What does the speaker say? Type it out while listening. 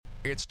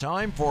It's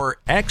time for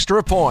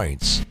Extra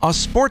Points, a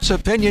sports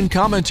opinion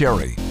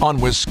commentary on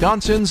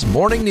Wisconsin's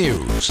morning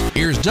news.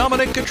 Here's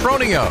Dominic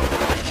Cotroneo.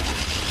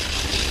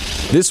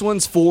 This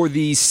one's for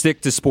the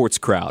stick to sports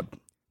crowd.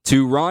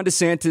 To Ron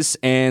DeSantis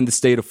and the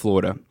state of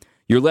Florida.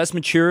 You're less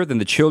mature than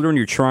the children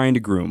you're trying to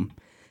groom.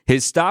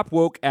 His Stop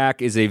Woke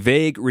Act is a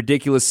vague,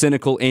 ridiculous,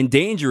 cynical, and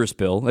dangerous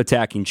bill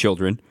attacking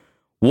children.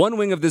 One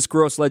wing of this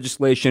gross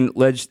legislation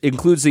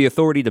includes the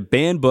authority to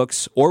ban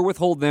books or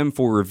withhold them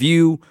for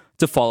review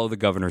to follow the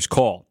governor's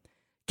call.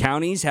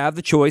 Counties have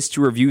the choice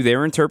to review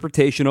their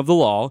interpretation of the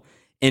law,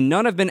 and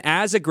none have been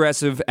as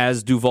aggressive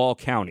as Duval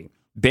County,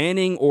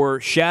 banning or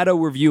shadow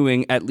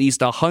reviewing at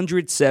least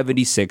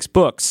 176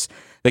 books.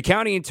 The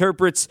county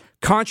interprets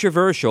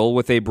controversial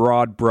with a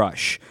broad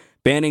brush,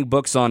 banning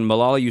books on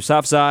Malala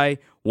Yousafzai,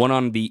 one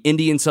on the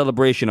Indian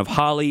celebration of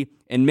Holi,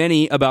 and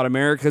many about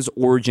America's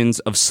origins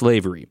of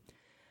slavery.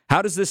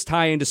 How does this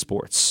tie into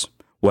sports?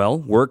 Well,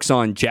 works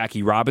on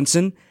Jackie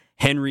Robinson,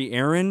 Henry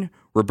Aaron,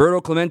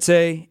 Roberto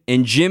Clemente,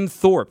 and Jim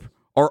Thorpe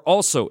are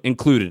also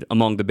included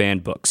among the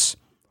banned books.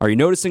 Are you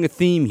noticing a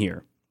theme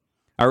here?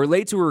 I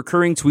relate to a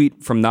recurring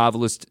tweet from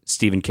novelist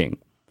Stephen King.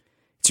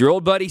 It's your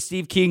old buddy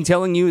Steve King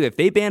telling you that if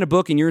they ban a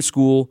book in your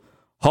school,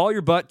 haul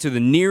your butt to the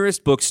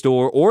nearest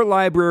bookstore or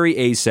library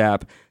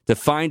ASAP to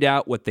find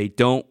out what they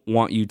don't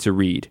want you to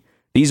read.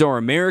 These are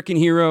American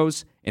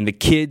heroes, and the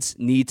kids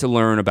need to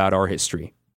learn about our history.